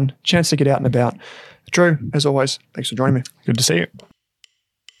bit of fun. Chance to get out and about. Drew, as always, thanks for joining me. Good to see you.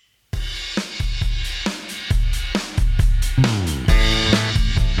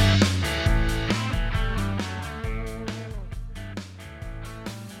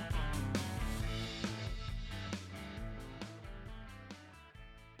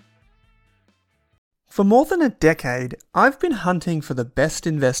 For more than a decade, I've been hunting for the best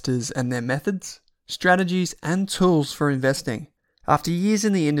investors and their methods, strategies, and tools for investing. After years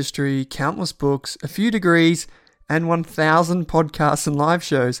in the industry, countless books, a few degrees, and 1,000 podcasts and live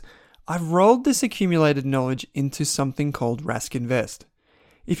shows, I've rolled this accumulated knowledge into something called Rask Invest.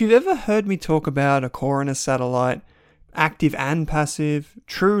 If you've ever heard me talk about a core and a satellite, active and passive,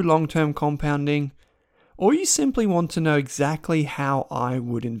 true long-term compounding, or you simply want to know exactly how I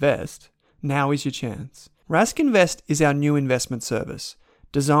would invest, now is your chance. Rask Invest is our new investment service,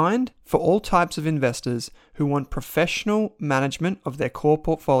 designed for all types of investors who want professional management of their core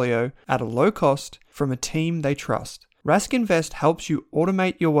portfolio at a low cost from a team they trust. Rask Invest helps you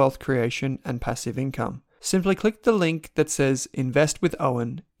automate your wealth creation and passive income. Simply click the link that says Invest with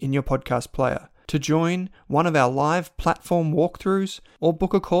Owen in your podcast player to join one of our live platform walkthroughs or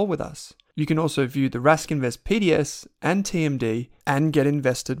book a call with us. You can also view the Rask Invest PDS and TMD and get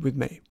invested with me.